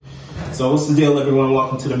So what's the deal, everyone?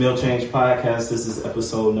 Welcome to the Meal Change Podcast. This is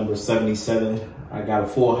episode number 77. I got a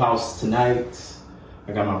full house tonight.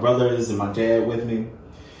 I got my brothers and my dad with me.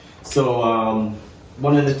 So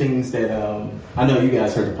one of the things that I know you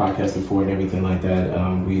guys heard the podcast before and everything like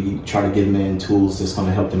that. We try to give men tools that's going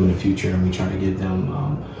to help them in the future, and we try to give them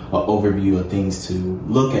an overview of things to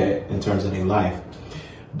look at in terms of their life.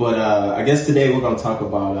 But I guess today we're going to talk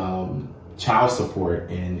about child support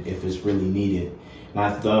and if it's really needed. And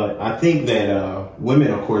I think that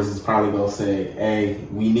women, of course, is probably going to say, hey,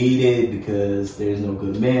 we need it because there's no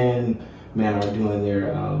good men. Men are doing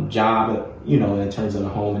their job, you know, in terms of the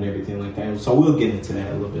home and everything like that. So we'll get into that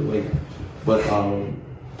a little bit later. But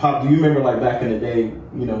Pop, do you remember like back in the day,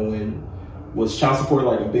 you know, when was child support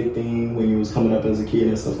like a big thing when you was coming up as a kid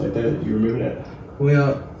and stuff like that? You remember that?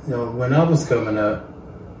 Well, you know, when I was coming up,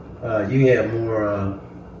 you had more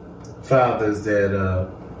fathers that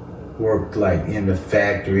worked like in the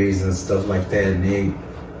factories and stuff like that, and they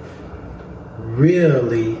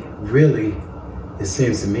really, it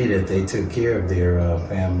seems to me that they took care of their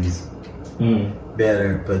families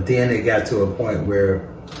better. But then it got to a point where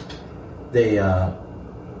they,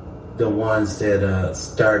 the ones that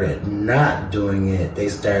started not doing it, they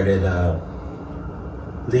started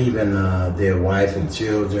leaving their wife and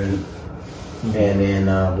children. And then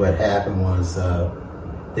what happened was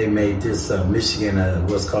they made this Michigan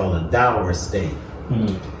what's called a dower state,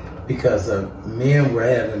 because men were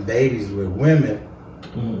having babies with women,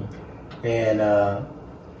 and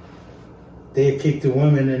they kicked the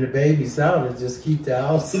women and the babies out and just keep the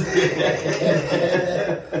house.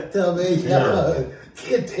 Tell me, y'all,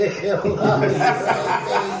 get the hell out of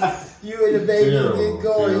here. You and the baby get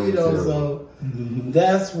going, you know. So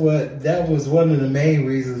that was one of the main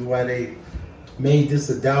reasons why they made this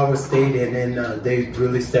a dower state, and then they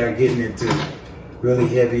really started getting really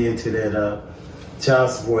heavy into that child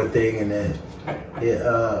support thing, and that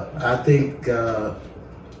I think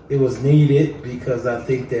it was needed, because I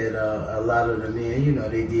think that a lot of the men, you know,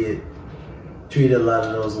 they did treat a lot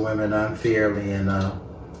of those women unfairly, and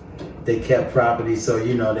they kept property. So,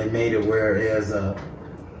 you know, they made it whereas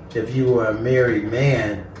if you were a married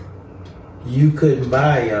man, you couldn't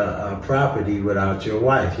buy a property without your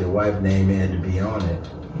wife. Your wife's name had to be on it.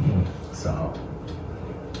 So,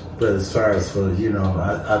 but as far as for, you know,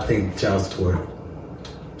 I think child support,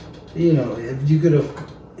 you know, if you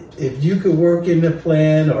could work in the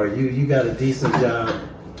plan, or you got a decent job,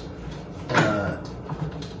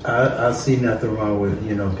 I see nothing wrong with,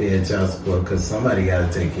 you know, paying child support, because somebody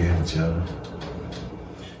got to take care of the children.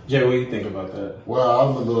 Jay, what do you think about that? Well,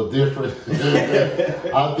 I'm a little different.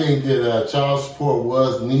 I think that child support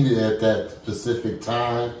was needed at that specific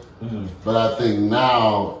time, but I think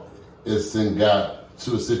now it's got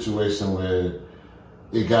to a situation where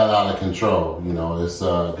it got out of control. You know, it's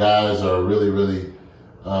guys are really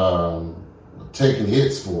taking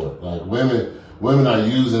hits for it. Like women are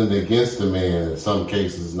using it against the man in some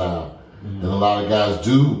cases now, and a lot of guys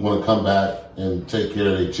do want to come back and take care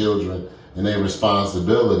of their children and their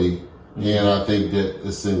responsibility, and I think that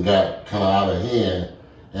it's got kind of out of hand.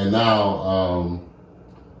 And now,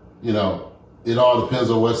 you know, it all depends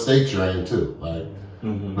on what state you're in too, like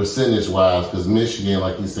percentage-wise, because Michigan,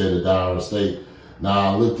 like you said, a dower state. Now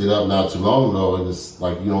I looked it up not too long ago, and it's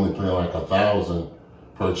like you only pay like $1,000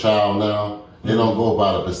 per child now. They don't go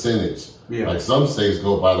by the percentage. Yeah. Like some states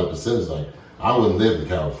go by the percentage. Like I wouldn't live in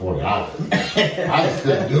California. I just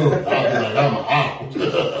couldn't do it. I'd be like, I'm out.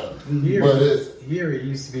 Here it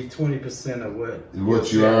used to be 20% of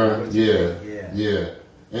what you earn. Yeah.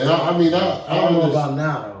 And I mean, I don't know about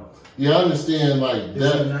now though. Yeah, I understand like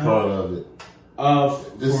that part of it.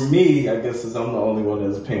 For me, I guess since I'm the only one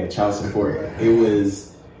that's paying child support, it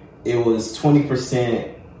was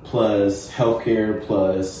 20% plus healthcare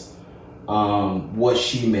plus what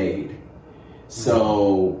she made.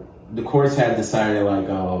 So the courts had decided like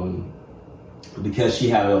because she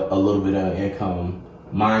had a little bit of income,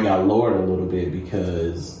 mine got lowered a little bit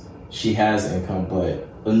because she has income, but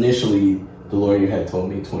initially the lawyer had told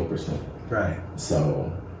me 20%. Right.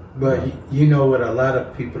 So, but you know what? A lot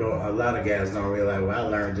of guys don't realize. Well, I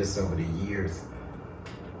learned this over the years.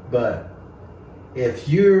 But if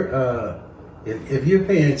you're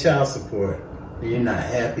paying child support, you're not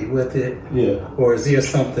happy with it. Yeah. Or is there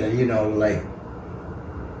something, you know, like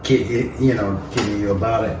kidding you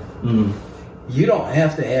about it? You don't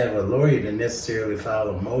have to have a lawyer to necessarily file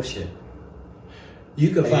a motion.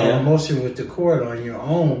 You can file a motion with the court on your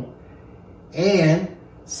own and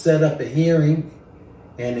set up a hearing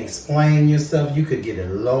and explain yourself. You could get it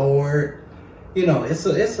lowered. You know, it's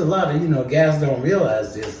a lot of, you know, guys don't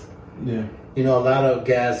realize this. Yeah. You know, a lot of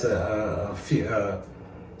guys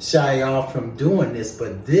shy off from doing this,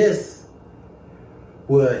 but this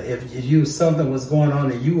would, if you something was going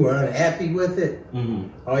on and you were unhappy with it,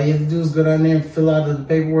 all you have to do is go down there and fill out the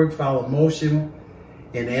paperwork, file a motion,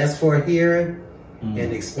 and ask for a hearing,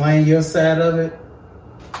 and explain your side of it.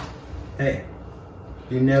 Hey,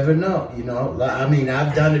 you never know. You know, I mean,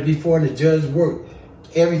 I've done it before, and the judge worked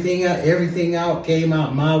everything out, came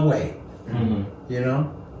out my way. You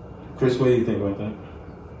know, Chris, what do you think about that?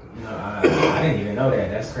 No, I didn't even know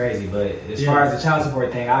that. That's crazy. But as far as the child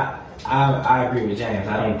support thing, I agree with James.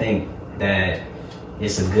 I don't think that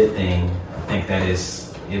it's a good thing. I think that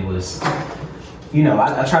it was, you know,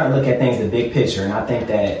 I try to look at things the big picture, and I think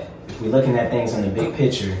that if we're looking at things in the big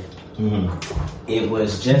picture, it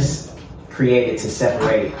was just created to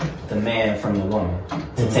separate the man from the woman,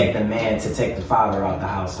 to take the father out the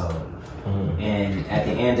household. And at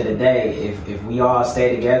the end of the day, if we all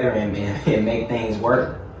stay together and make things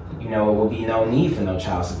work, you know, it will be no need for no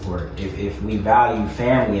child support. If we value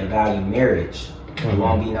family and value marriage, there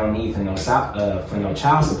won't be no need for no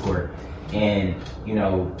child support. And, you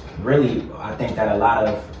know, really, I think that a lot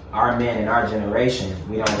of our men in our generation,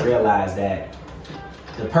 we don't realize that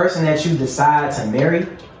the person that you decide to marry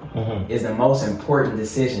is the most important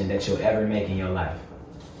decision that you'll ever make in your life.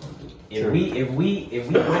 If we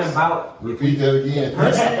went about, repeat that again. The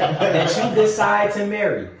person that you decide to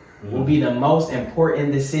marry will be the most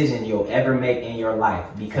important decision you'll ever make in your life,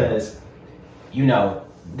 because you know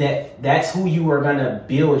that's who you are gonna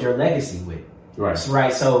build your legacy with.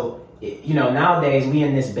 Right. So, you know, nowadays we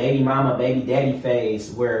in this baby mama, baby daddy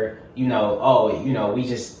phase where, you know, we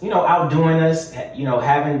just, you know, outdoing us, you know,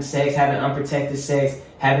 having sex, having unprotected sex,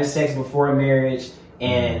 having sex before marriage,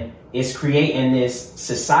 and it's creating this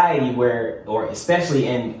society where, or especially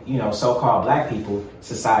in, you know, so-called black people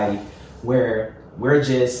society, where we're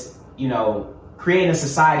just, you know, creating a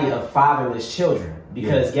society of fatherless children.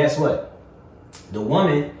 Because guess what? The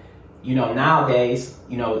woman, you know, nowadays,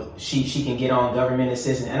 you know, she can get on government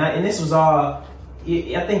assistance. And this was all,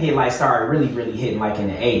 I think it like started really hitting like in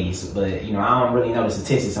the 80s. But, you know, I don't really know the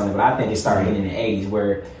statistics on it, but I think it started hitting in the 80s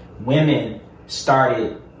where women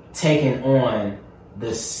started taking on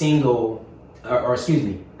the single, or excuse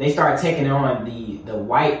me, they started taking on the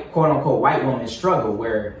white, quote unquote, white woman struggle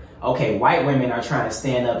where, okay, white women are trying to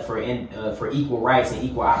stand up for equal rights and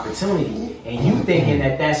equal opportunity, and you thinking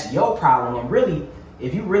that that's your problem. And really,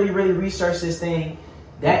 if you really research this thing,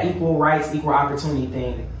 that equal rights, equal opportunity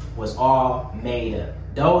thing was all made up.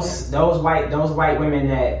 Those white women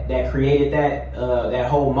that created that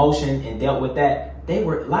whole motion and dealt with that, a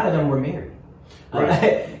lot of them were married.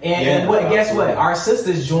 Right. Guess what? Our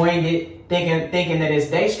sisters joined it thinking that it's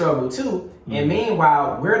their struggle too. And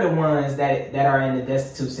meanwhile, we're the ones that are in the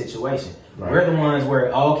destitute situation. Right. We're the ones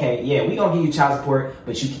where, okay, yeah, we gonna give you child support,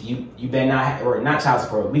 but you better not, or not child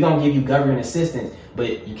support. We gonna give you government assistance,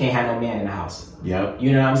 but you can't have no man in the house. Yep.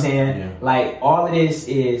 You know what I'm saying? Yeah. Like, all of this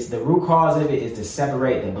is, the root cause of it is to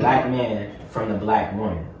separate the black man from the black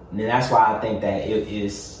woman. And that's why I think that it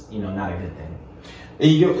is, you know, not a good thing.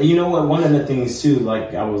 You know what? One of the things too,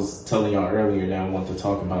 like I was telling y'all earlier that I want to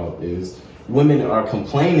talk about, is women are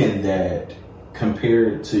complaining that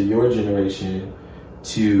compared to your generation,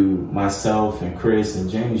 to myself and Chris and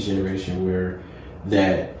Jamie's generation, where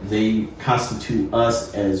that they constitute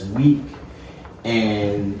us as weak.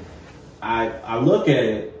 And I look at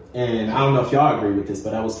it, and I don't know if y'all agree with this,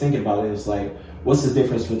 but I was thinking about it. It's like, what's the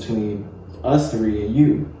difference between us three and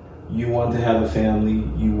you? You wanted to have a family,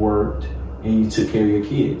 you worked, and you took care of your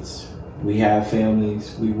kids. We have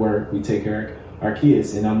families, we work, we take care of our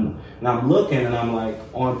kids. And I'm looking and I'm like,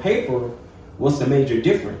 on paper, what's the major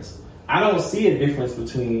difference? I don't see a difference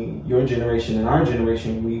between your generation and our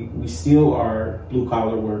generation. We still are blue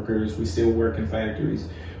collar workers, we still work in factories,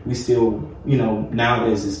 we still, you know,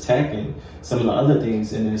 nowadays it's tech and some of the other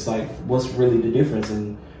things, and it's like, what's really the difference?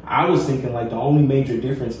 And I was thinking like the only major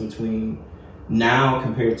difference between now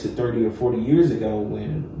compared to 30 or 40 years ago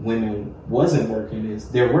when women wasn't working is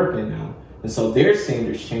they're working now. And so their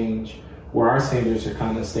standards change where our standards are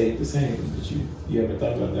kind of stayed the same. Did you ever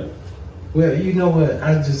thought about that? Well, you know what?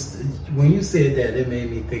 When you said that, it made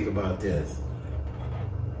me think about this.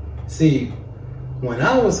 See, when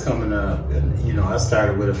I was coming up, and, you know, I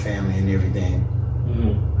started with a family and everything,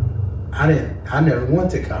 I never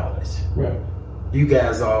went to college. Right. You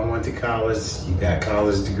guys all went to college. You got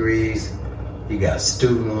college degrees. You got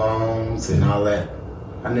student loans and all that.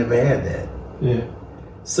 I never had that. Yeah.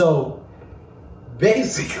 So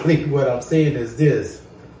basically what I'm saying is this.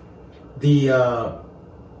 The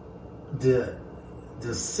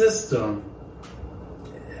system,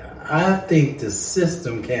 I think the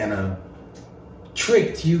system kind of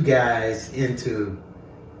tricked you guys into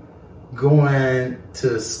going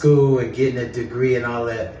to school and getting a degree and all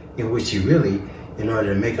that, in which you really, in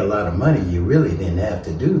order to make a lot of money, you really didn't have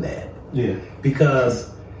to do that. Yeah.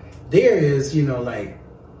 Because there is,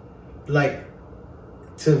 like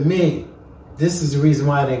to me, this is the reason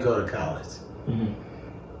why I didn't go to college. Mm-hmm.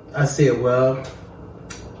 I said, well,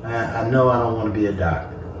 I know I don't want to be a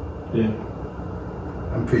doctor. Yeah.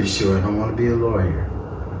 I'm pretty sure I don't want to be a lawyer.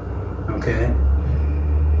 Okay?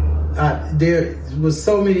 There was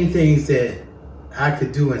so many things that I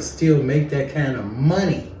could do and still make that kind of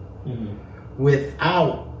money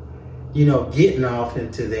without, getting off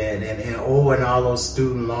into that and owing all those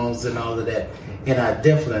student loans and all of that. And I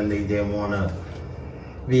definitely didn't want to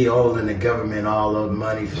be owing the government all of the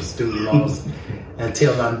money for student loans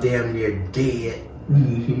until I'm damn near dead.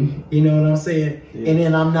 Mm-hmm. You know what I'm saying? Yeah. And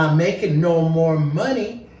then I'm not making no more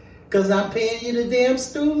money because I'm paying you the damn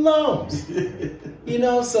student loans.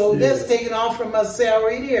 So that's taken off from my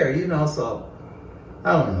salary there, so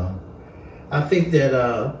I don't know. I think that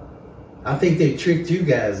I think they tricked you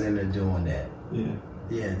guys into doing that. Yeah.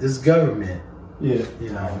 Yeah, this government. Yeah.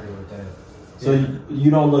 I agree with that. So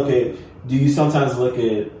you don't do you sometimes look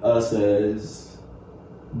at us as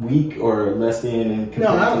weak or less than in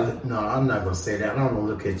comparison? No, I'm not going to say that. I don't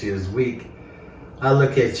look at you as weak. I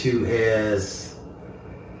look at you as,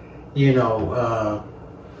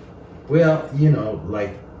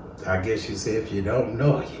 like, I guess you say if you don't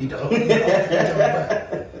know, you don't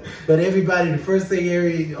know. But everybody, the first thing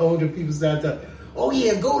every older people start to, oh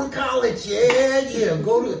yeah, go to college. Yeah,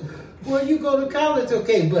 well, you go to college,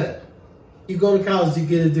 okay, but you go to college, you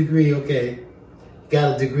get a degree, okay.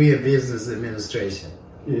 Got a degree in business administration.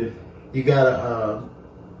 Yeah. You got a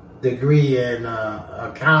degree in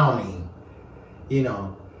accounting,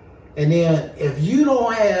 And then if you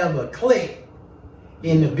don't have a clique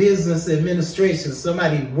in the business administration,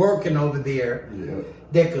 somebody working over there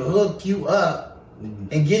that could hook you up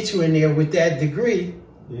and get you in there with that degree,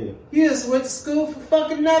 you just went to school for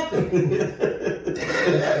fucking nothing.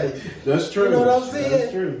 That's true. You know what I'm saying?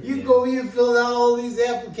 That's true. You go here, fill out all these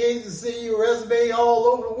applications, send your resume all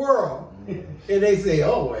over the world. And they say,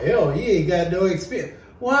 oh, well, hell, he ain't got no experience.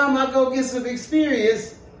 Why am I going to get some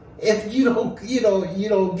experience if you don't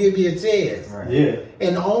give me a chance? Right. Yeah.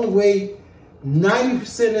 And the only way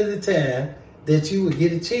 90% of the time that you would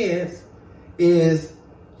get a chance is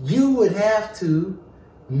you would have to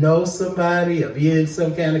know somebody or be in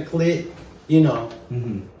some kind of clique,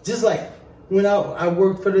 Just like when I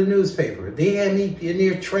worked for the newspaper, they had me in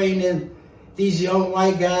there training these young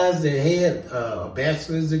white guys that had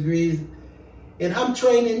bachelor's degrees, and I'm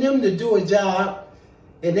training them to do a job,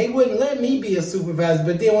 and they wouldn't let me be a supervisor,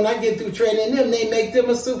 but then when I get through training them, they make them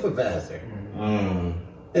a supervisor.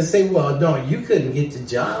 And say, well, no, you couldn't get the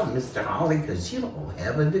job, Mr. Holly, because you don't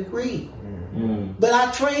have a degree. But I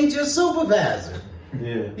trained your supervisor.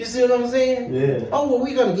 Yeah. You see what I'm saying? Yeah. Oh, well,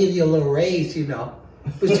 we're going to give you a little raise,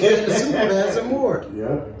 But you paid the supervisor more.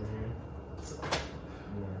 Yeah.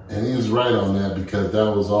 And he was right on that because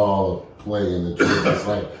that was all play in the truth. It's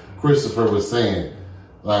like Christopher was saying,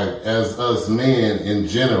 like as us men in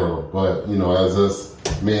general, but as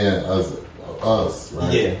us men, as us,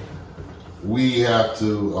 right? Yeah. We have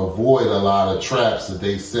to avoid a lot of traps that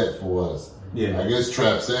they set for us. Yeah. I guess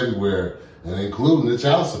traps everywhere, and including the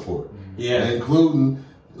child support. Yeah. And including,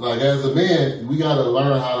 like as a man, we got to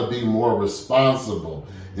learn how to be more responsible.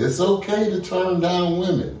 It's okay to turn down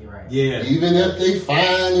women. Yeah. Even if they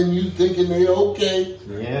fine and you thinking they okay,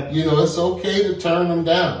 it's okay to turn them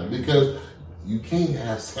down because you can't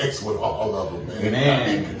have sex with all of them,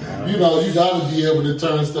 man. You got to be able to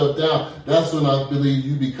turn stuff down. That's when I believe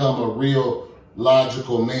you become a real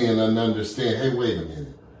logical man and understand, hey, wait a minute.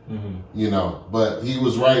 But he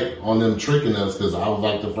was right on them tricking us because I was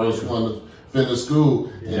like the first one to finish school.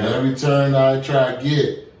 And every turn I tried to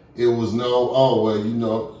get, it was no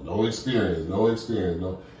experience.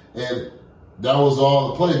 And that was all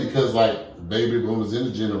the play because like baby boomers in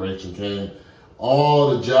the generation came,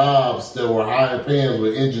 all the jobs that were higher paying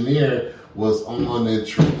with engineer was on their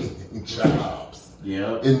training jobs.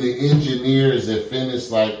 Yeah. And the engineers that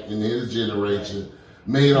finished like in his generation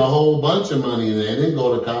made a whole bunch of money and they didn't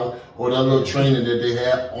go to college or that little training that they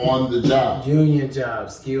had on the job. Union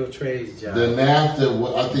jobs, skilled trades jobs. The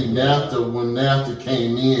NAFTA, I think when NAFTA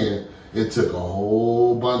came in, it took a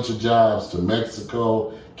whole bunch of jobs to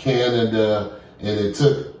Mexico, Canada, and it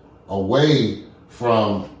took away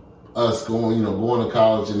from us going to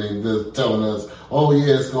college and they just telling us, oh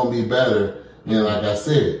yeah, it's going to be better. And like I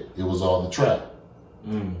said, it was all the trap.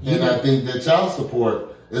 And I think that child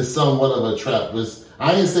support is somewhat of a trap.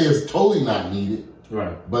 I didn't say it's totally not needed.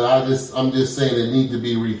 Right. But I'm just saying it needs to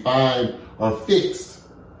be refined or fixed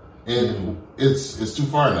and it's too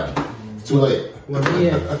far now. It's too late. Well,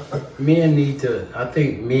 men need to. I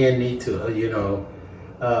think men need to.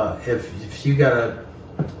 If you gotta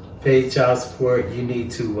pay child support, you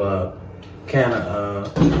need to kind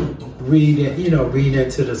of read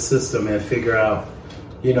into the system and figure out,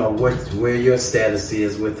 where your status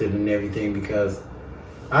is with it and everything. Because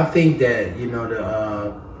I think that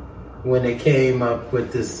when they came up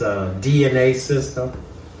with this DNA system,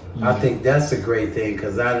 I think that's a great thing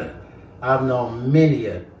because I've known many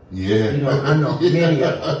of. Yeah. I know many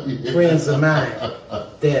friends of mine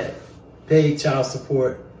that paid child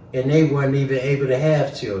support and they weren't even able to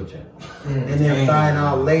have children. And then find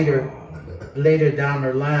out later down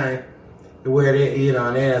the line where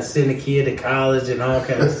they're sending a kid to college and all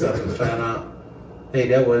kinds of stuff and find out, hey,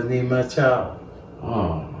 that wasn't even my child.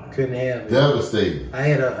 Oh, couldn't have it. Devastating. I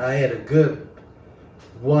had a good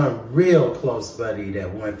one real close buddy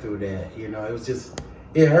that went through that.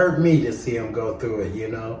 It hurt me to see him go through it,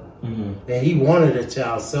 And he wanted a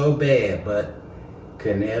child so bad, but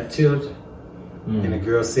couldn't have children. And the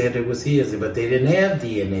girl said it was his, but they didn't have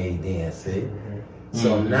DNA then, see?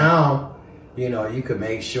 So now, you can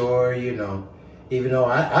make sure, even though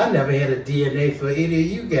I never had a DNA for any of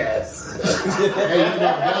you guys. Hey,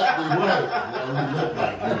 exactly right.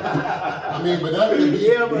 I mean, but that could be,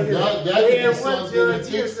 that could be something to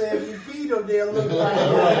fix. If you feed them, they'll look like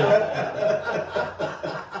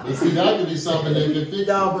You see, that could be something that can fix.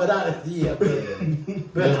 No, but that's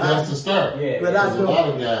the start. Yeah. But There's a lot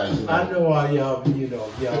of guys. I know all y'all,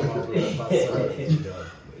 y'all want to love my son,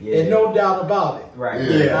 Yeah. And no doubt about it. Right.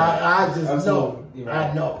 Yeah. I just know. Right.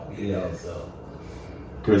 I know. So.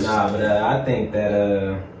 Nah, but I think that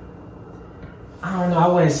I don't know. I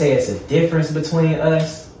wouldn't say it's a difference between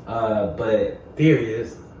us, but There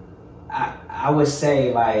is. I would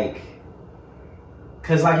say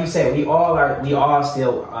because like you said, we all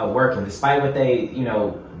still working despite what they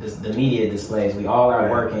the media displays. We all are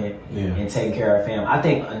working and taking care of our family. I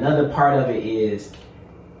think another part of it is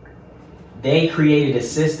they created a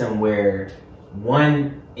system where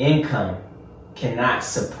one income cannot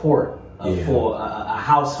support a full a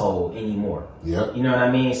household anymore. Yep. You know what I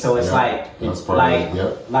mean? So it's That's part of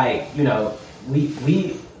it.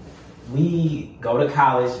 we go to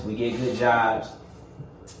college, we get good jobs.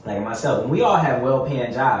 Like myself, and we all have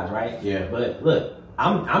well-paying jobs, right? Yeah. But look,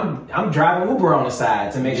 I'm driving Uber on the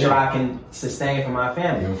side to make sure I can sustain for my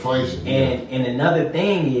family. Inflation. And another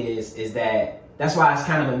thing is that's why it's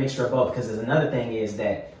kind of a mixture of both. Because there's another thing is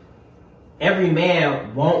that every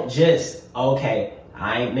man won't just I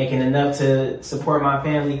ain't making enough to support my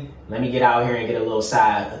family. Let me get out here and get a little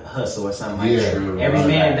side hustle or something like that. Every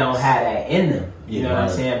man don't have that in them. You know what I'm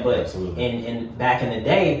saying? But in back in the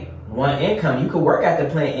day, one income, you could work at the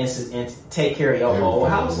plant and take care of your whole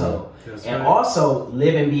household. And also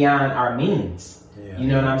living beyond our means. Yeah. You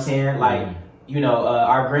know what I'm saying? Like,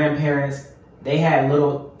 our grandparents, they had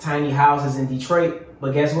little tiny houses in Detroit,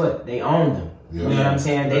 but guess what? They owned them. Yeah. You know what I'm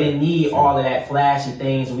saying? They didn't need all of that flashy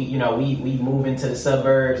things. We move into the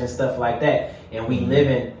suburbs and stuff like that, and we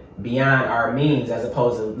living beyond our means as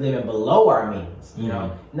opposed to living below our means.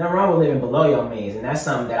 Nothing wrong with living below your means, and that's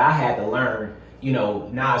something that I had to learn.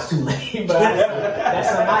 Now it's too late, but that's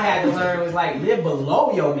something I had to learn was live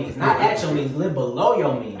below your means, not at your means, live below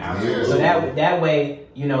your means. Yeah. So that way,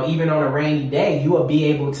 even on a rainy day, you will be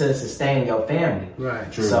able to sustain your family.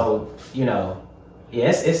 Right. True. So,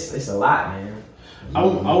 it's a lot, man. I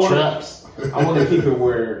want to keep it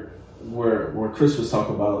where Chris was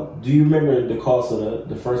talking about. Do you remember the cost of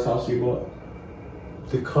the first house you bought?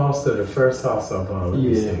 The cost of the first house I bought.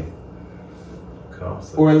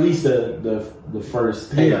 Or at least the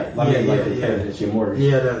first payment, that's your mortgage.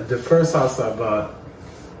 Yeah, the first house I bought,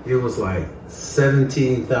 it was like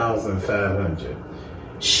 $17,500.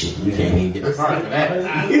 Shit, you can't even get a car for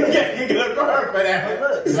that. You can't even get a car for that.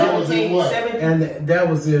 Look, that was in what? And that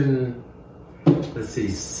was in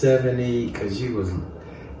 70, because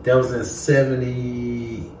that was in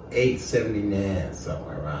 78, 79,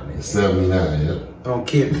 somewhere around there. 79, yep. On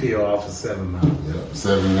Kentfield off of 7 Mile. Yep,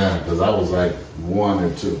 79, because I was like 1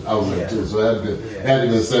 or 2. I was like 2, so it had to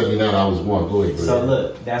be 79, I was 1. Go ahead. So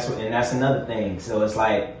look, that's another thing. So it's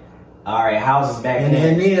like, all right, houses back then.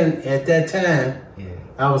 And then at that time,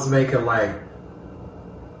 I was making like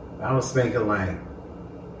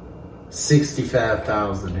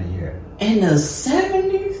 $65,000 a year. In the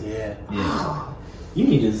 70s? Yeah. You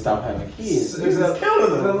need to stop having kids. Look,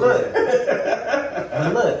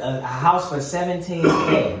 a house for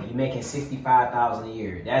 $17K, you're making $65,000 a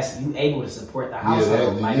year. That's you able to support the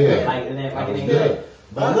household like it ain't good.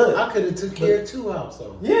 But look, I could have took care of 2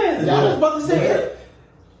 households. Yeah, I was about to say that.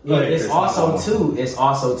 It's also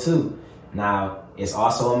too. Now, it's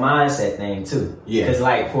also a mindset thing too. Yeah. Because,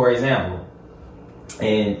 like, for example,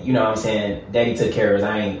 and you know what I'm saying, Daddy took care of us.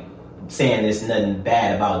 I ain't saying this nothing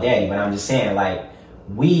bad about Daddy, but I'm just saying, like,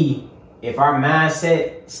 if our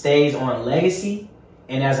mindset stays on legacy,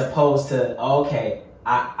 and as opposed to, okay,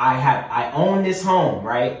 I own this home,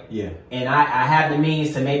 right? Yeah. And I have the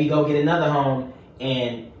means to maybe go get another home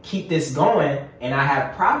and keep this going, and I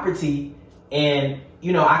have property, and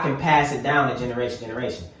you know, I can pass it down to generation to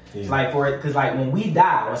generation. Yeah. It's like because like when we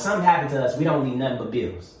die, when something happens to us, we don't leave nothing but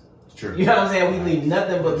bills. It's true. You know what I'm saying? We leave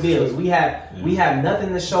nothing but bills. We have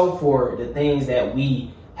nothing to show for the things that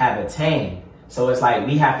we have attained. So it's like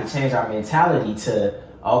we have to change our mentality to,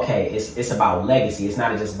 okay, it's about legacy. It's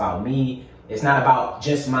not just about me. It's not about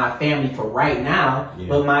just my family for right now,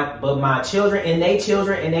 but my children and their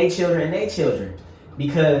children and their children and their children.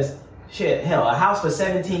 Because shit, hell, a house for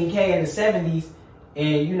 $17K in the 70s,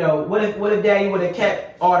 and you know, what if Daddy would have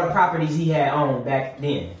kept all the properties he had owned back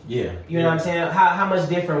then? Yeah. You know what I'm saying? How much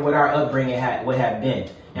different would our upbringing would have been?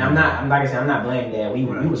 And I'm not blaming Dad. We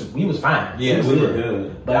was fine. Yeah, we were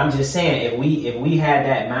good. But I'm just saying, if we had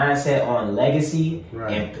that mindset on legacy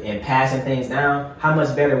and passing things down, how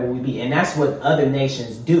much better would we be? And that's what other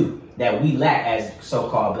nations do that we lack as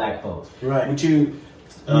so-called black folks. Right. Would you?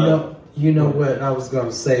 You know what I was going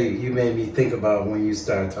to say, you made me think about when you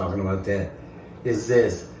started talking about that, is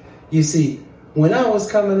this. You see, when I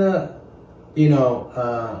was coming up, you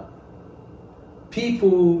know,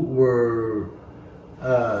 people were,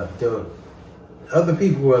 the other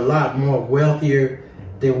people were a lot more wealthier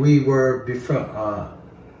than we were before,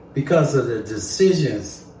 because of the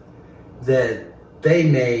decisions that they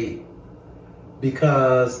made,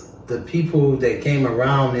 because the people that came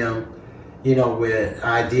around them, you know, with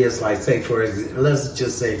ideas like, let's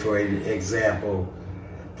just say for example,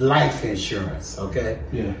 life insurance, okay?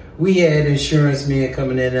 Yeah. We had insurance men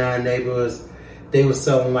coming in our neighborhoods. They were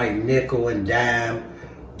selling like nickel and dime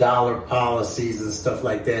dollar policies and stuff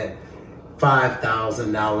like that.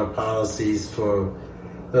 $5,000 policies for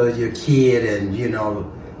your kid, and, you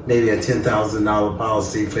know, maybe a $10,000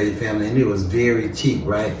 policy for your family. And it was very cheap,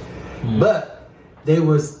 right? But they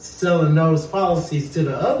were selling those policies to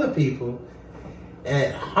the other people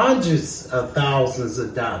at hundreds of thousands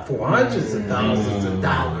of dollars, for hundreds of thousands of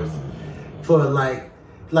dollars, for like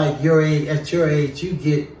your age. At your age, you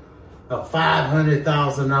get a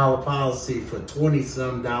 $500,000 policy for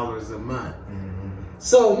 $20-some a month.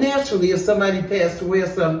 So naturally, if somebody passed away or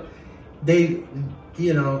something, they,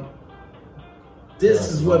 you know,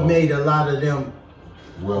 this is what made a lot of them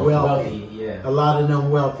wealthy. Yeah. A lot of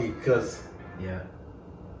them wealthy because. Yeah.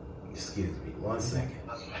 Excuse me, 1 second.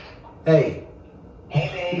 Hey.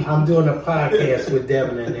 I'm doing a podcast with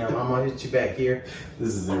Devin and them. I'm gonna hit you back here.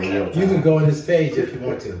 This is in real time. You can go on this page if you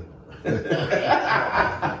want to.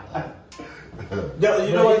 No,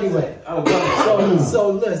 you know what? Anyway, Oh,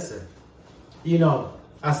 so listen. You know,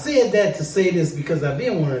 I said that to say this because I've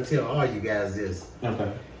been wanting to tell all you guys this.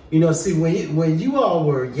 Okay. You know, see, when you all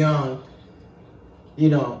were young, you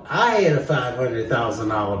know, I had a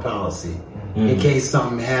 $500,000 policy in case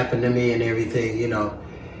something happened to me and everything, you know.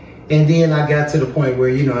 And then I got to the point where,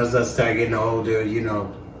 you know, as I started getting older, you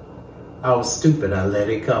know, I was stupid. I let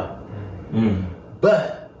it go.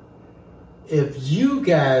 But if you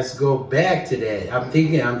guys go back to that,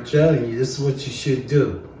 I'm telling you, this is what you should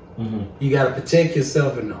do. You got to protect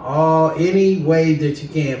yourself in any way that you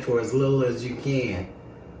can for as little as you can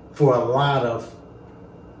for a lot of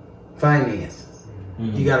finances.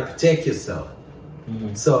 You got to protect yourself.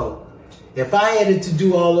 So if I had it to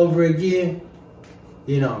do all over again,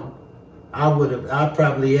 you know, I'd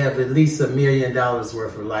probably have at least $1 million worth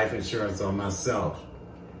of life insurance on myself.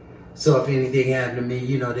 So if anything happened to me,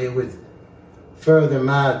 you know, they would further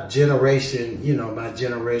my generation, you know, my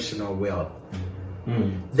generational wealth.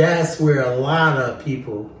 That's where a lot of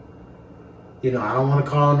people, you know, I don't want to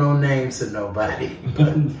call no names to nobody,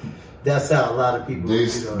 but that's how a lot of people. But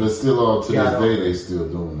still, on to this day, they still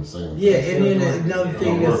doing the same. Yeah, and then another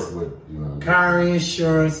thing is car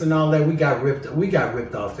insurance and all that. We got ripped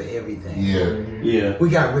off for everything. Yeah. We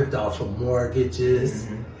got ripped off for mortgages.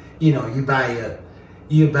 You know, you're buying a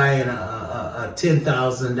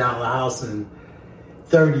 $10,000 house in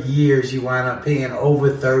 30 years, you wind up paying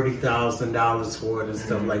over $30,000 for it and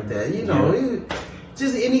stuff like that. You know,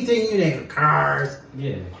 just anything you name, cars.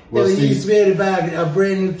 Yeah. Well, you used to be able to buy a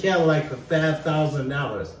brand new Cadillac for $5,000.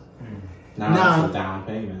 Now it's a down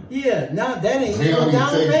payment. Yeah, now that ain't They even don't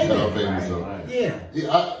down even take payment. down payments. Right.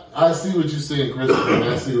 Yeah, I see what you're saying, Christopher, and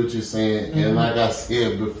I see what you're saying. And like I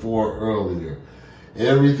said before earlier,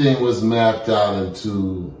 everything was mapped out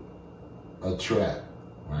into a trap,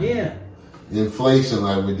 Right? Yeah. Inflation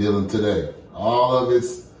like we're dealing today. All of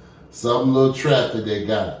it's some little trap that they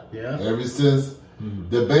got. Yeah. Ever since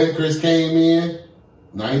the bankers came in,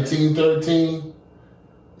 1913,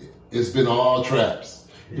 it's been all traps.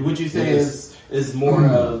 What you say is more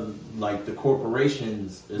of like the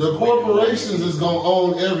corporations. The corporations is going to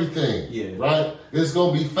own everything. Yeah. Right? It's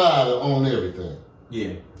going to be five to own everything.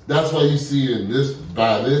 Yeah. That's why you see in this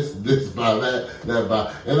buy this buy that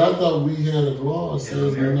buy. And I thought we had a law that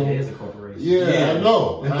says, America is a corporation. Yeah, I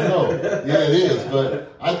know. Yeah, it is.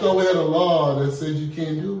 But I thought we had a law that says you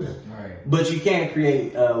can't do that. Right. But you can't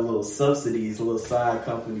create little subsidies, little side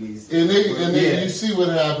companies. And you see what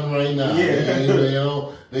happened right now.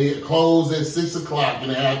 Yeah. They close at 6 o'clock in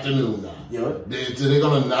the afternoon now. Yep. They're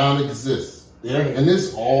going to non-exist. Yeah. And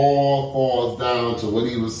this all falls down to what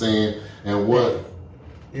he was saying and what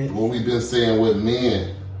we've been saying with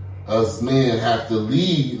men. Us men have to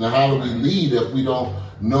lead. Now, how do we lead if we don't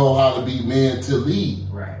know how to be men to lead?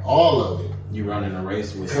 Right. All of it. You running a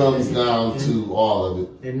race with Comes down to all of it.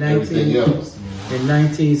 In Everything else. In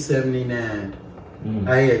 1979,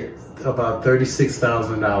 I had about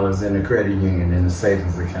 $36,000 in a credit union in a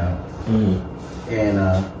savings account. And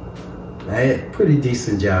I had a pretty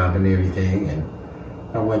decent job and everything. And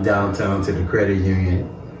I went downtown to the credit union.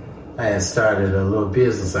 I had started a little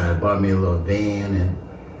business. I had bought me a little van, and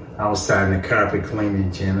I was starting a carpet cleaning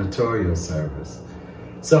janitorial service.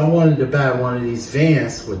 So I wanted to buy one of these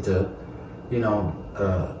vans with the,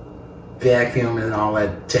 vacuum and all that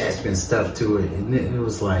attachment stuff to it. And it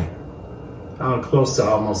was like, close to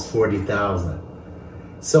almost $40,000.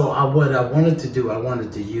 So what I wanted to do, I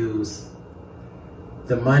wanted to use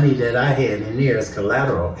the money that I had in there as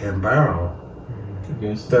collateral and borrow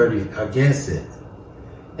 30 against it.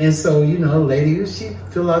 And so, the lady, she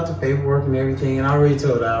filled out the paperwork and everything. And I already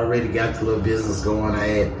told her I already got the little business going. I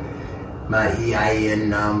had my EIN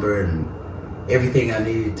number and everything I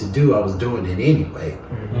needed to do. I was doing it anyway.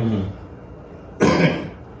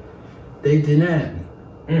 They denied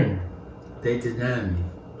me. They denied me.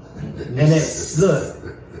 And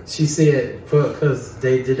look, she said, because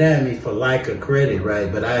they denied me for lack of credit, right?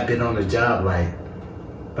 But I had been on the job like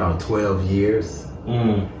about 12 years.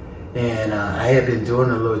 And I had been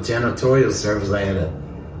doing a little janitorial service. I had a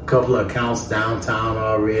couple of accounts downtown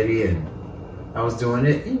already, and I was doing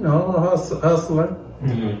it, hustler.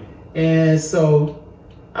 And so,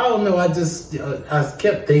 I don't know, I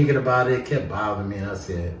kept thinking about it, it kept bothering me, and I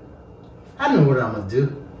said, I know what I'm going to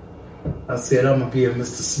do. I said, I'm going to be a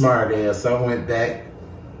Mr. Smart Ass. So I went back,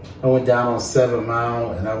 I went down on 7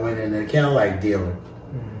 Mile, and I went in a Cadillac dealer.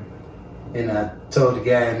 And I told the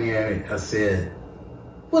guy in there, I said,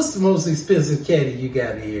 what's the most expensive caddy you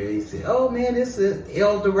got in here? He said, oh man, this is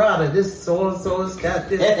El Dorado. This so-and-so has got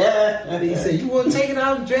this. And he said, you want to take it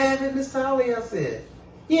out and drive it, Miss Holly? I said,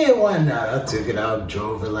 yeah, why not? I took it out and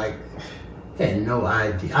drove it had no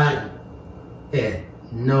idea.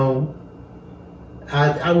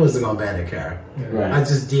 I wasn't going to buy the car. Right. I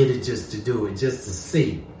just did it just to do it, just to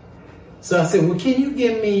see. So I said, well, can you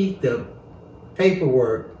give me the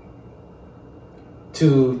paperwork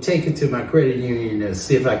to take it to my credit union and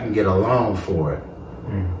see if I can get a loan for it?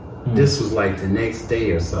 This was like the next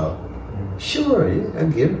day or so. Sure, I'll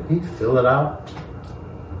give it. You fill it out.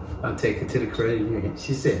 I'll take it to the credit union.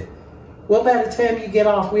 She said, well, by the time you get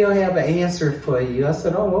off, we'll have an answer for you. I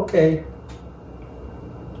said, oh, okay.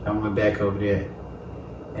 I went back over there,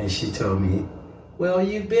 and she told me, well,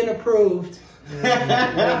 you've been approved. You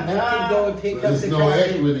can go and pick up the car.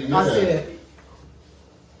 Equity in I that. said,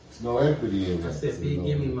 no equity in that. I said, "Big,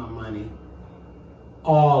 give me my money."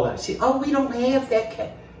 All that. We don't have that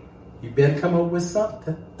cash. You better come up with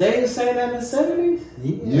something. They didn't say that in the 70s?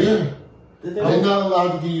 Yeah. They're not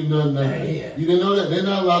allowed to give you nothing. Yeah. You didn't know that? They're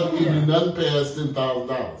not allowed to give you nothing past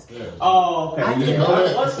 $10,000. Oh, okay. I can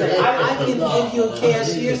give you a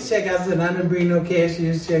cashier's check. I said, I didn't bring no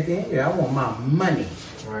cashier's check in here. I want my money.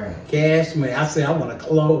 Right. Cash money. I said, I want to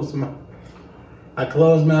close my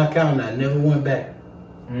account and I never went back.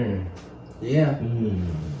 Yeah.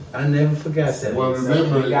 I never forgot that. Well,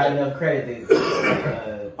 remember, you got enough credit.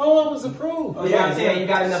 I was approved. Oh, yeah, I'm saying you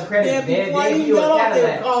got enough credit. Yeah, before you you got a off there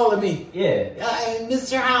Cadillac. calling me. Yeah.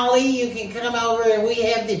 Mr. Holly, you can come over and we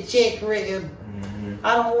have the check written.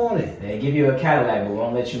 I don't want it. They give you a Cadillac, but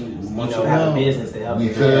won't let you, have a business to help you.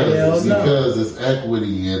 Because it's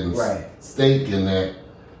equity and Right. stake in that,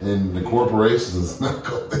 and the corporation is not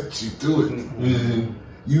going to let you do it.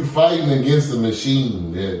 You fighting against a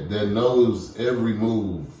machine that knows every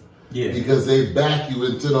move. Yeah. Because they back you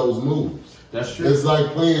into those moves. That's true. It's like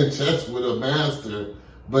playing chess with a master,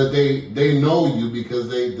 but they know you because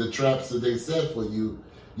the traps that they set for you,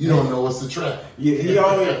 You don't know what's the trap. He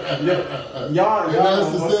always y'all.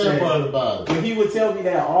 That's the sad part about it. But he would tell me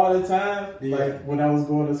that all the time, like when I was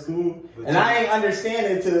going to school, and I ain't understand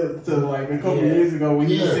it till like a couple years ago when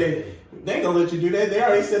he said they ain't gonna let you do that. They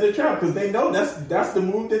already set a trap because they know that's the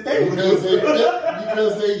move that they would do.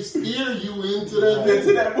 Because they steer you into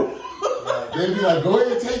that move. They be like, go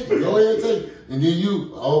ahead and take it. Go ahead and take it. And then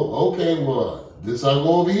you, okay, well, this I'll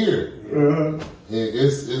go over here.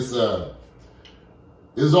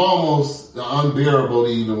 It's almost unbearable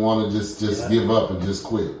to even want to just give up and just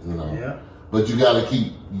quit, you know. Yeah. But you gotta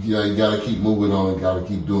keep, you gotta keep moving on and gotta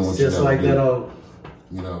keep doing what you gotta do. Just like that old,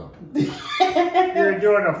 you know. You're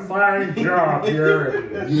doing a fine job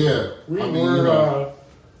here. Yeah. We're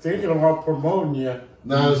thinking about promoting you.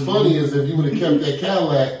 Now, it's funny is if you would have kept that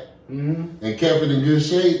Cadillac and kept it in good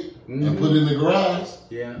shape and put it in the garage,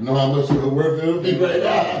 you know how much it would worth? It would be right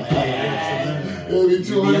now. It would be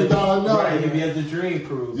 $200,000. Right, you'd be at the dream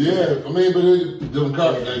cruise. Yeah, I mean, but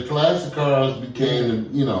the classic cars became,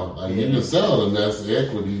 you know, like you can sell them. That's the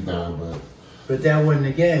equity now, But that wasn't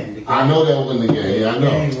the game. I know that wasn't the game. Yeah, I know.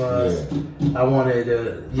 The game was, I wanted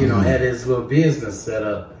to, you know, have this little business set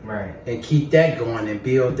up, and keep that going and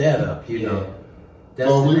build that up. You know.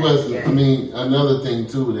 That's we wasn't. I mean, another thing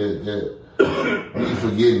too that we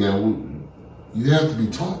forget now. You have to be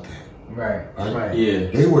taught that. Right. Yeah.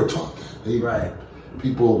 They were taught that.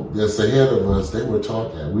 People that's ahead of us, they were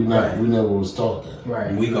taught that. We never was taught that.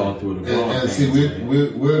 Right. We going through the and see,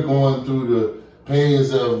 we're going through the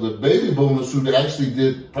pains of the baby boomers who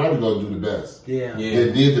actually probably gonna do the best. Yeah.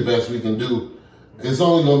 They did the best we can do. It's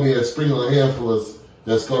only gonna be a sprinkle of handful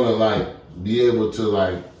that's gonna like be able to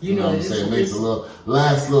like you know what I'm saying, make the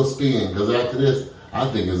last little spin. Because after this, I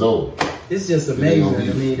think it's over. It's just amazing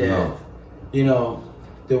to me that you know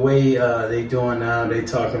the way they doing now. They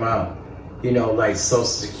talking about you know like Social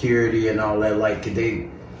Security and all that. Like they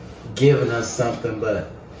giving us something, but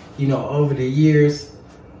you know over the years.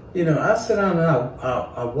 You know, I sit down and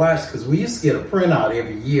I watch because we used to get a printout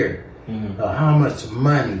every year of how much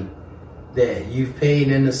money that you've paid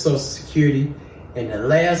into Social Security. And the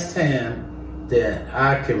last time that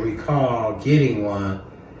I can recall getting one,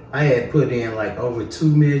 I had put in like over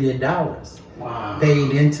 $2 million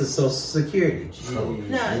paid into Social Security.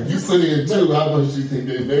 You put in too, how much you think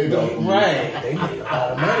they made off you? Right, they made a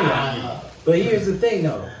lot of money off me. But here's the thing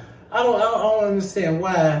though, I don't understand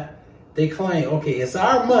why they claim, okay, it's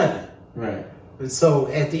our money. Right. So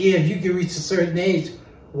at the end, you can reach a certain age.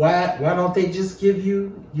 Why don't they just give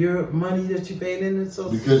you your money that you paid in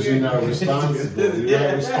Social Because Security? you're not responsible. You're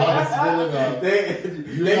not responsible enough. They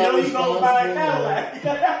know you're going to buy a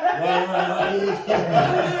Cadillac.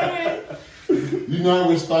 Right. You're not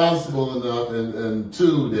responsible enough. And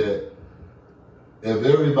two, that if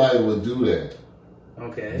everybody would do that,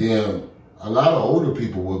 then a lot of older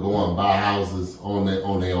people will go and buy houses on their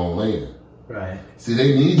own land. Right. See,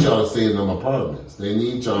 they need y'all to stay in them apartments. They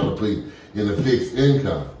need y'all to put in a fixed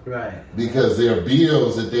income. Right. Because their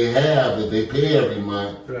bills that they have, that they pay every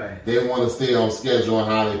month, they want to stay on schedule on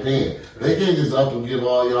how they pay it. They can't just up and give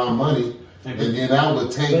all y'all money, and then that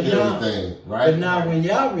would tank everything, right? But now when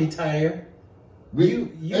y'all retire,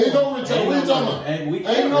 ain't no retirement. What are you talking about?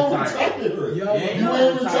 Ain't no retirement. You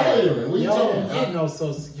ain't retiring. What you talking about? Get no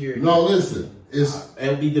Social Security. No, listen.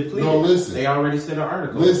 It'll be depleted. No, listen. They already said an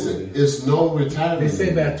article. Listen, it's no retirement. They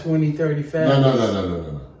say about 2035.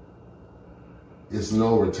 No. It's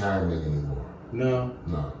no retirement anymore. No.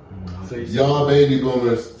 So y'all baby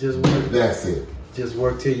boomers, just work. That's it. Just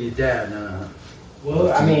work till you die now.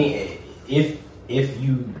 Well, I mean, if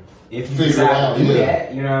you decide to do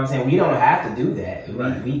that, you know what I'm saying? We don't have to do that.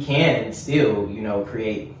 Right. We can still, you know,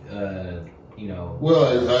 create, you know.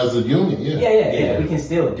 Well, as a union, Yeah. We can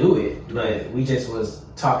still do it, but we just was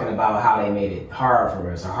talking about how they made it hard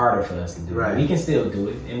for us or harder for us to do it. We can still do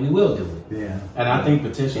it, and we will do it. Yeah. And I think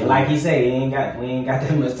petition. And like he said, we ain't got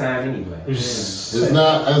that much time anyway. It's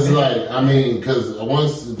not as like, I mean, because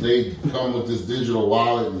once they come with this digital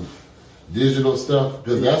wallet and digital stuff,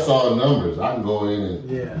 because that's all numbers. I can go in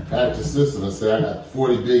and hack the system and say I got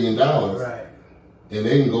 $40 billion. Right. And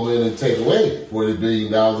they can go in and take away $40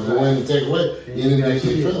 billion, go in and take away anything they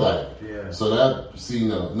feel like. Yeah. So that, see,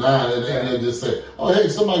 they just say, oh, hey,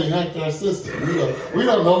 somebody hacked our system. We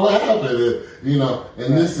don't know what happened, you know.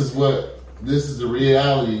 And this is the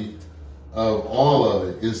reality of all of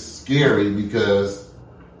it. It's scary because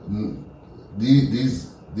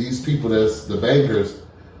these people, that's the bankers,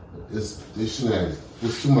 they shouldn't have.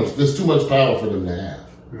 There's too much power for them to have.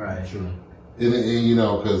 Right. True. And you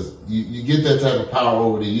know, because you get that type of power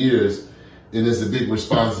over the years, and there's a big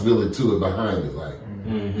responsibility to it behind it. Like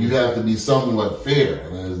you have to be somewhat fair,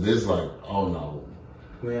 and there's like, oh no,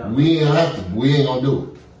 Well, we ain't gonna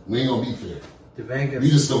do it. We ain't gonna be fair. The banking We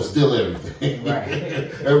just gonna steal everything. Right.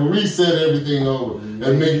 And reset everything over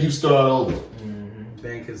and make you start over.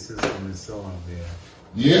 banking system is so unfair.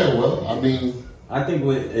 Yeah, well, I mean, I think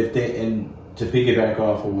and to piggyback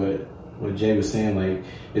off of what Jay was saying, like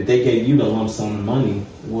if they gave you the lump sum of money,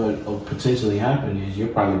 what will potentially happen is you'll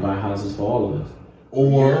probably buy houses for all of us.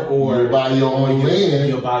 or you buy your own land.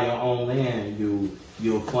 You'll buy your own land.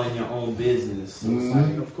 You'll fund your own business. So it's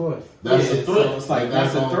Like, of course. That's a threat. So it's like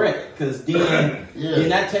that's a threat because then then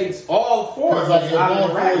that takes all four of Because us like out all of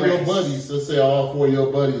the four rat of your race. buddies, let's say all four of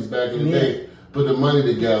your buddies back in the day, put the money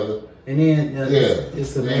together. And then Yeah.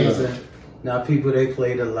 it's amazing. Now people, they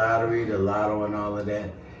play the lottery, the lotto and all of that.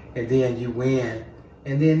 And then you win.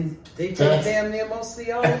 And then they take Tax. damn near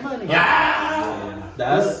mostly all the money. Yeah,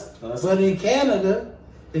 that's But in Canada,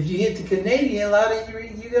 if you hit the Canadian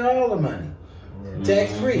lottery, you get all the money.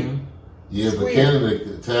 Tax free. Yeah, but Sweet. Canada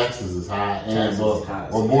the taxes is high and Taxes is high,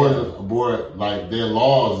 or more like their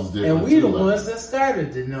laws is different. And we the too, like- ones that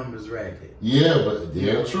started the numbers racket. Yeah, but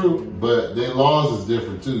yeah, true. But their laws is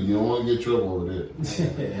different too. You don't want to get trouble over there.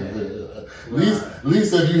 At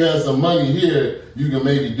least if you had some money here, you can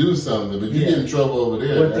maybe do something. But you get in trouble over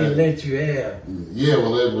there. What they man. let you have. Yeah,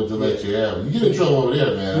 well, that's what they let you have. You get in trouble over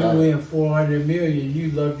there, man. You win 400 million, you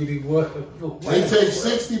lucky to work. They take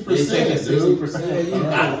 60%, dude.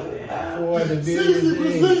 60%. 400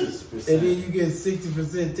 million. 60%. And then you get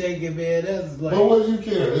 60% taken, man. That's like, But what do you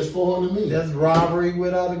care? It's 400 million. that's robbery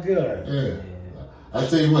without a gun. Yeah. I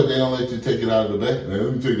tell you what, they don't let you take it out of the bank. Man,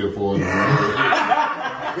 let me take that 400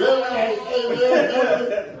 million.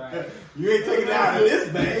 You ain't taking it out of this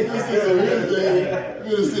bank. You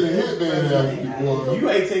just see the hitman after you, boy. You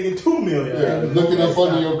ain't taking $2 million. Yeah, looking up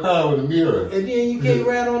under your car with a mirror. And then you get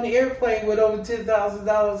right on the airplane with over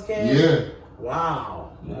 $10,000 cash. Yeah. Wow.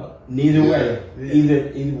 No, neither way. Yeah. Either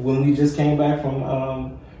when we just came back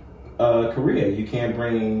from Korea, you can't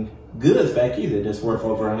bring goods back either that's worth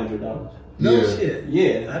over $100. No Yeah. shit.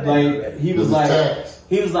 Yeah, I didn't know like that. he was There's a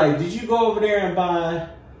like, tax. did you go over there and buy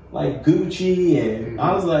like Gucci? And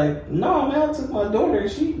I was like, no, man, I took my daughter.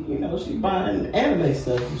 She buying anime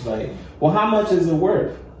stuff. He's like, well, how much is it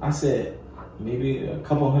worth? I said, maybe a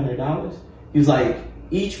couple $100. He was like,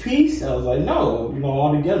 each piece? I was like, no,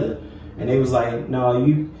 all together. And they was like, no,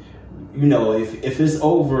 if it's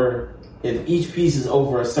over, if each piece is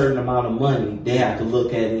over a certain amount of money, they have to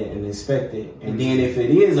look at it and inspect it. And then if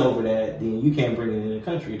it is over that, then you can't bring it in the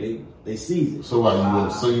country. They seize it. So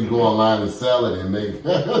you go online and sell it and make.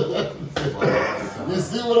 You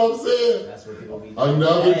see what I'm saying? That's what people be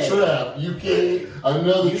Another trap. You can't.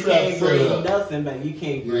 Another You trap can't set bring up. nothing, man. You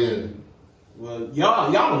can't bring. Yeah. Well,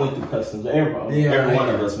 y'all went through customs. Everybody, Yeah, every right. one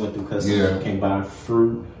of us went through customs. Yeah. You can't buy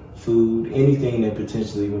fruit, food, anything that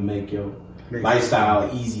potentially would make your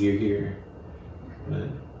lifestyle easier here. But,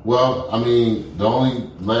 Well, I mean, the only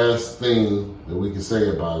last thing that we can say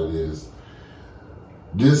about it is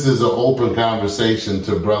this is an open conversation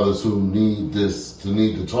to brothers who need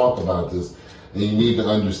to talk about this. And you need to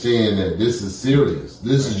understand that this is serious.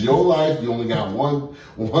 This is your life. You only got one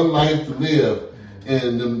life to live.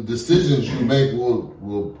 And the decisions you make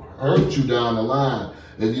will hurt you down the line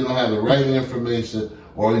if you don't have the right information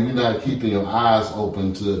or you're not keeping your eyes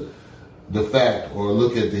open to the fact or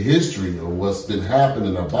look at the history of what's been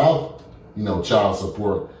happening about, child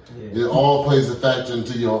support. Yeah. It all plays a factor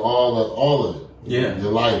into your all of it. Yeah.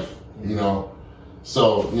 Your life,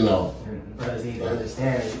 So, Brothers need to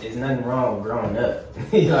understand there's nothing wrong with growing up.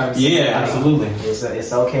 You know what I'm saying? Yeah, absolutely.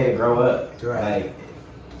 It's okay to grow up. Right.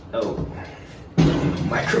 Like,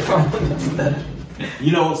 microphone.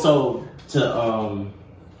 so to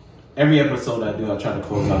every episode I do, I try to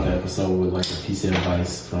close out the episode with like a piece of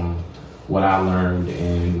advice from what I learned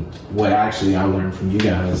and what actually I learned from you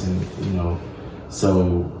guys, and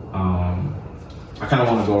so I kind of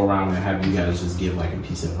want to go around and have you guys just give like a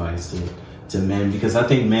piece of advice to men, because I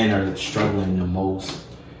think men are struggling the most.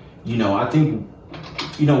 I think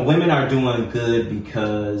women are doing good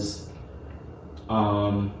because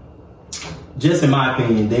just in my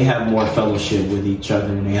opinion, they have more fellowship with each other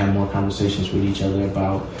and they have more conversations with each other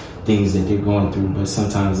about things that they're going through. But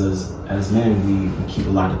sometimes as men, we keep a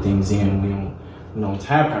lot of things in. We don't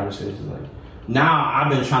have conversations. Like now,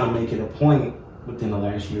 I've been trying to make it a point within the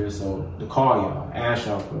last year or so to call y'all, ask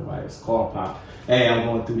y'all for advice, call Pop. Hey, I'm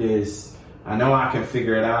going through this. I know I can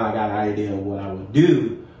figure it out. I got an idea of what I would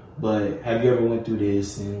do, but have you ever went through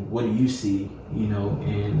this and what do you see?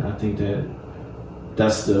 And I think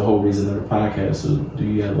that's the whole reason of the podcast. So do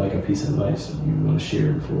you have like a piece of advice you want to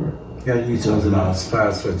share before? Yeah, you talking about as far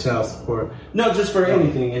as for child support? No, just for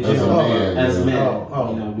anything in As a general. man, As yeah. men,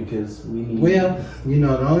 Oh. you know, because we need. Well, you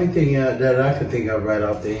know, the only thing that I could think of right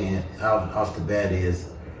off the bat is,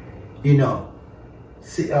 you know,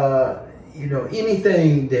 see, you know,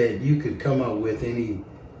 anything that you could come up with, any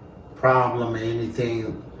problem,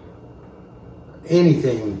 anything,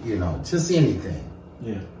 you know, just anything.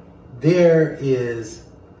 Yeah. There is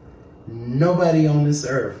nobody on this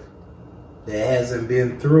earth that hasn't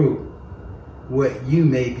been through what you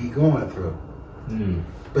may be going through.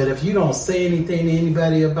 But if you don't say anything to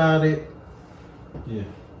anybody about it, Yeah.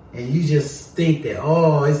 and you just think that,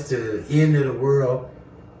 oh, it's the end of the world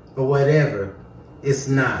or whatever, it's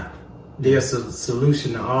not. There's a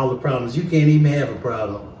solution to all the problems. You can't even have a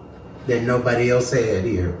problem that nobody else had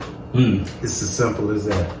here. It's as simple as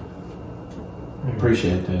that.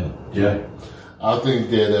 Appreciate that. Yeah. I think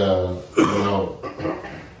that, you know,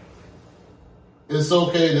 it's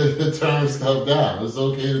okay to turn stuff down. It's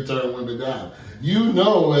okay to turn women down. You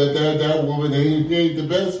know that woman ain't the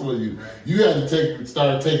best for you. You have to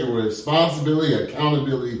start taking responsibility,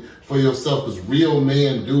 accountability for yourself, because real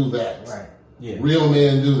men do that. Right. Yeah. Real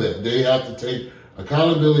men do that. They have to take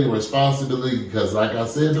accountability and responsibility because, like I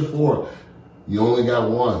said before, you only got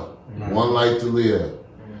one life to live.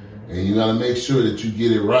 And you got to make sure that you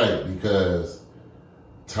get it right, because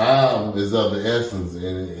time is of the essence,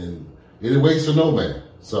 and it waits for no man.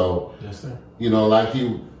 So, Yes, sir. you know, like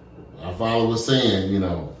our father was saying, you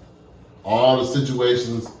know, all the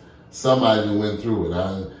situations, somebody went through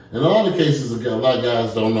it. In all the cases, a lot of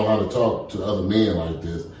guys don't know how to talk to other men like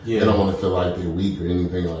this. Yeah. They don't want to feel like they're weak or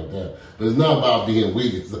anything like that. But it's not about being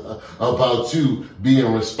weak. It's about you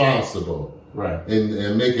being responsible. Right.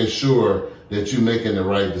 And making sure that you're making the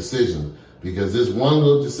right decision. Because this one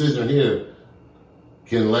little decision here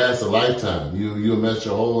can last a lifetime. You'll mess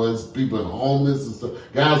your whole life. People are homeless and stuff.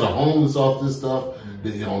 Guys are homeless off this stuff.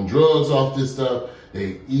 They're on drugs off this stuff.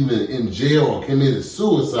 They even in jail or committed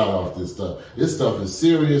suicide off this stuff. This stuff is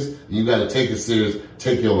serious, and you got to take it serious.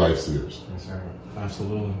 Take your life serious. Yes, sir.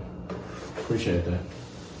 Absolutely. Appreciate that.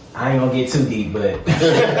 I ain't gonna get too deep, but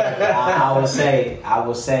I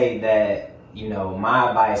will say that, you know, my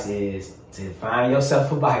advice is to find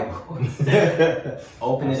yourself a Bible,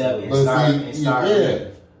 open it up and start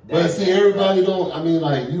reading. But see, everybody don't. I mean,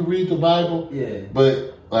 like, you read the Bible, Yeah.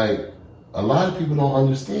 but like a lot of people don't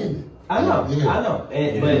understand it. I know, Yeah. I know.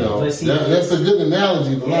 And, You know, but see, that's a good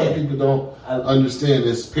analogy. But a lot of Yeah. people don't understand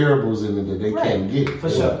there's parables in it that they can't get. for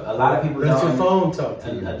sure. A lot of people Let your don't. phone talk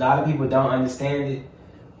to you. A lot of people don't understand it,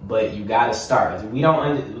 but you got to start. We don't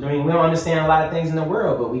understand a lot of things in the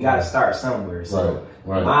world, but we got to start somewhere. So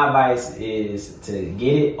Right. my advice is to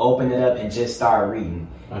get it, open it up, and just start reading.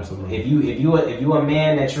 Absolutely. If you a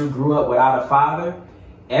man that you grew up without a father,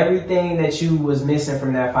 everything that you was missing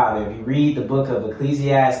from that father, if you read the book of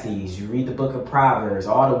Ecclesiastes, you read the book of Proverbs,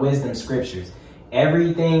 all the wisdom scriptures,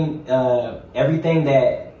 everything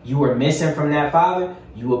that you were missing from that father,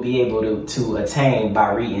 you will be able to attain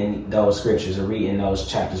by reading those scriptures or reading those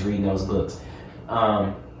chapters, reading those books.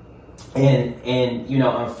 And you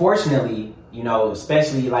know, unfortunately, you know,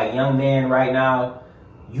 especially like young men right now,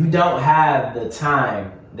 you don't have the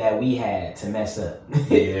time that we had to mess up.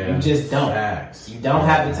 Yeah. You just don't. Facts. You don't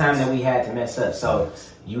have the time that we had to mess up. So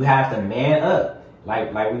you have to man up.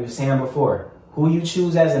 Like we were saying before, who you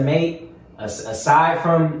choose as a mate, aside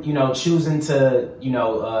from, you know, choosing to, you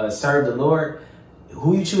know, serve the Lord,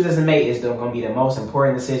 who you choose as a mate is going to be the most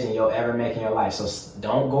important decision you'll ever make in your life. So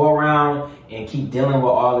don't go around and keep dealing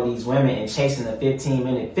with all of these women and chasing a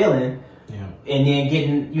 15-minute feeling. Yeah. And then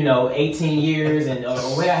getting, you know, 18 years and or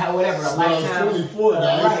whatever, a lifetime. 24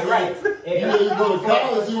 now. Right. You go to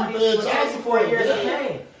college, you pay child 24 support. years of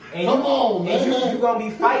pain. And Come on, man. And you're gonna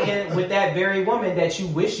be fighting with that very woman that you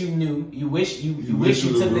wish you knew. You wish you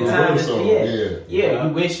took the time to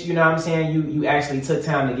you wish, you know what I'm saying, you actually took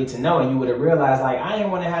time to get to know, and you would have realized, like, I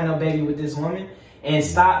didn't want to have no baby with this woman, and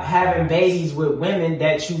stop having babies with women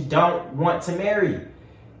that you don't want to marry.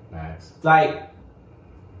 Nice. Like,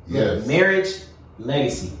 Yes. marriage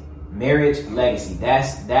legacy.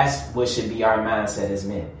 That's what should be our mindset as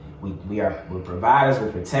men. We're providers,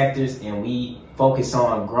 we're protectors, and we focus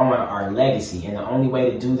on growing our legacy. And the only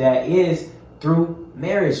way to do that is through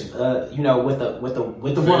marriage. You know, with the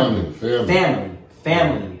woman,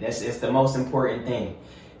 family. It's the most important thing.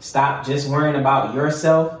 Stop just worrying about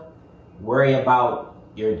yourself. Worry about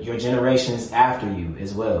your generations after you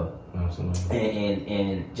as well. Absolutely.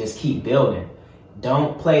 And just keep building.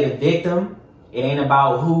 Don't play the victim It ain't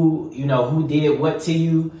about who did what to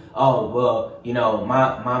you. Oh, well,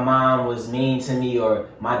 my mom was mean to me, or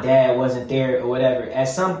my dad wasn't there, or whatever.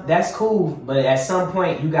 That's cool, but at some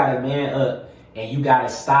point you gotta man up and you gotta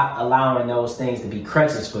stop allowing those things to be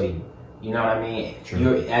crutches for you. You know what I mean? True.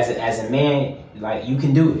 You're as a man, like, you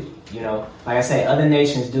can do it. Like I say, other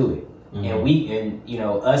nations do it, and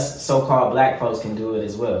us so-called black folks can do it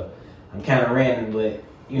as well. I'm kind of ranting, but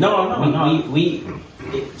we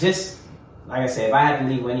just. Like I said, if I had to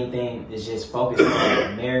leave anything, it's just focus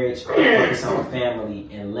on marriage, focus on family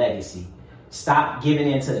and legacy. Stop giving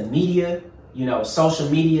into the media, social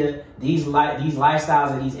media. These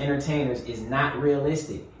lifestyles of these entertainers is not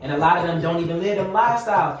realistic, and a lot of them don't even live them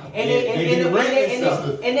lifestyles. It's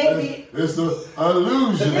an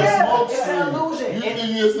illusion. Yeah, it's an illusion. You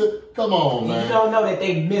think come on, man. You don't know that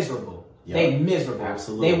they miserable. Yep. They miserable.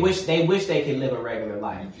 Absolutely. They wish they could live a regular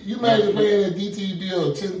life. You imagine paying a DT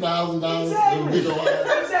bill of $10,000.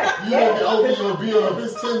 Exactly. You have to open your bill up.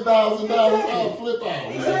 It's $10,000. I'll flip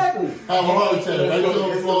out. Exactly. Have a heart attack. Right to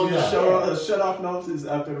the floor. Shut off notices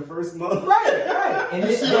after the first month. Right. And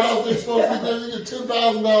you see how they're supposed to be? You get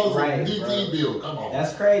 $10,000 right, DT bill. Come on.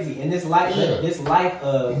 That's crazy. And this life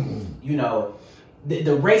of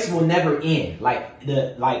the race will never end.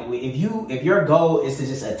 If your goal is to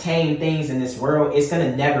just attain things in this world, it's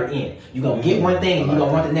gonna never end. You're gonna get one thing, and you're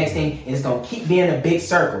gonna want the next thing, and it's gonna keep being a big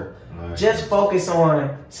circle. Right. Just focus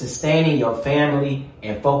on sustaining your family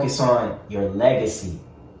and focus on your legacy,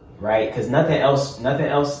 right? Because nothing else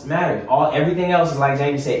matters. Everything else is, like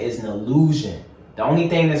Jamie said, is an illusion. The only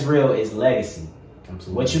thing that's real is legacy.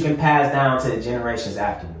 Absolutely. What you can pass down to the generations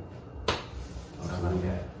after you.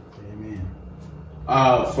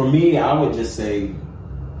 For me, I would just say,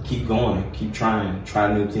 keep going, keep trying, try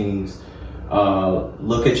new things.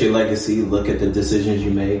 Look at your legacy, look at the decisions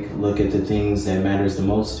you make, look at the things that matters the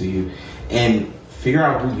most to you, and figure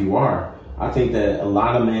out who you are. I think that a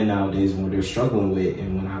lot of men nowadays, what they're struggling with,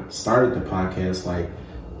 and when I started the podcast, like,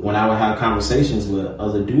 when I would have conversations with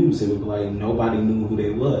other dudes, it would be like nobody knew who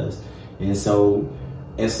they was. And so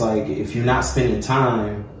it's like, if you're not spending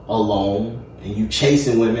time alone and you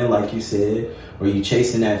chasing women, like you said, or you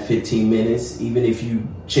chasing that 15 minutes, even if you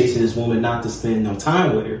chasing this woman not to spend no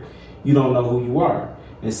time with her, you don't know who you are.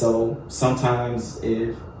 And so sometimes,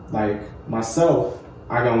 if, like myself,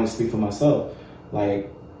 I can only speak for myself,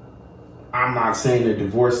 like, I'm not saying a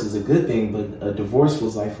divorce is a good thing, but a divorce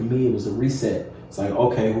was like, for me, it was a reset. It's like,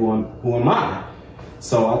 okay, who am I?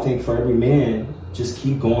 So I think for every man, just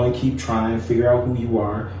keep going, keep trying, figure out who you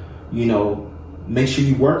are, make sure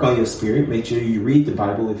you work on your spirit. Make sure you read the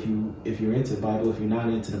Bible if you're into the Bible. If you're not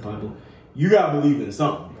into the Bible, you gotta believe in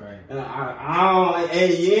something. Right. And I don't.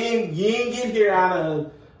 Hey, you ain't get here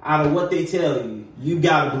out of what they tell you. You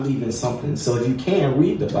gotta believe in something. So if you can,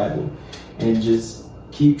 read the Bible and just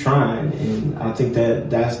keep trying. And I think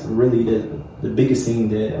that's really the biggest thing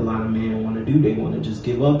that a lot of men want to do. They want to just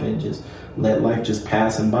give up and just let life just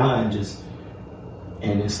pass them by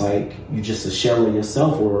and it's like you're just a shell of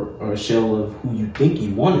yourself or a shell of who you think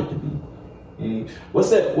you want it to be. And what's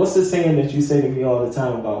the saying that you say to me all the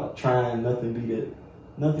time about trying nothing beat it?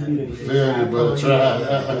 Failure but try.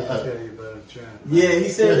 Yeah, he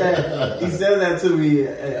said that. He said that to me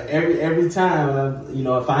every time.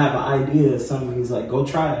 If I have an idea or something, he's like, "Go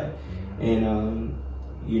try it," and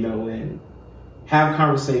and have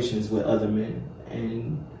conversations with other men.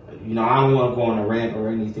 And I don't want to go on a rant or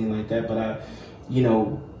anything like that, but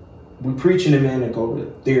we're preaching to men to go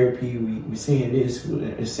to therapy. We're saying this,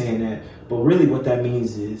 we're saying that. But really what that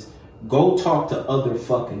means is go talk to other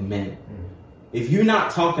fucking men. If you're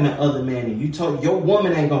not talking to other men and your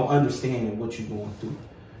woman ain't going to understand what you're going through.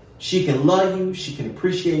 She can love you. She can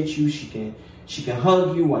appreciate you. She can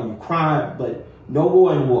hug you while you cry. But no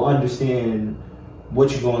one will understand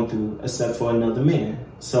what you're going through except for another man.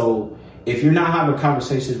 So if you're not having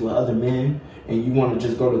conversations with other men, and you want to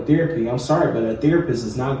just go to therapy, I'm sorry, but a therapist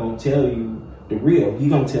is not going to tell you the real. He's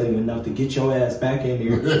going to tell you enough to get your ass back in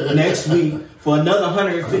there next week for another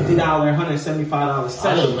 $150, $175 session.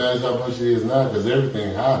 I don't imagine how much it is now, because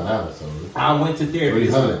everything high now. So I went to therapy.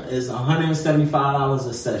 It's $175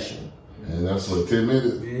 a session. And that's what, 10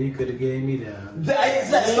 minutes? Yeah, you could have gave me that.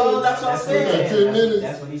 That's what I'm saying. 10 minutes.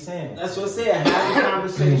 That's what he's saying. That's what I'm saying. Have the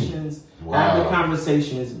conversations. Wow. Have the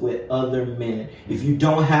conversations with other men. If you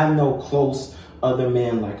don't have no close other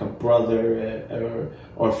men, like a brother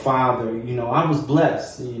or father, I was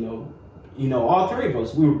blessed. All three of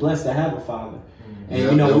us, we were blessed to have a father.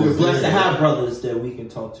 And we were blessed to have brothers that we can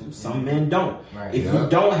talk to. Some men don't. Right. If you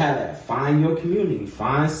don't have that, find your community.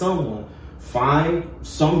 Find someone. Find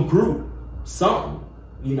some group. Something.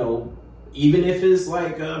 even if it's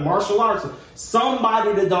like martial arts,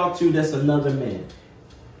 somebody to talk to that's another man.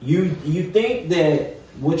 You think that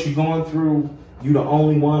what you're going through, you the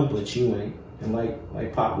only one, but you ain't. And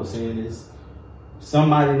like Pop was saying, is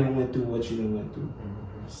somebody that went through what you done went through.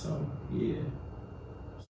 So yeah.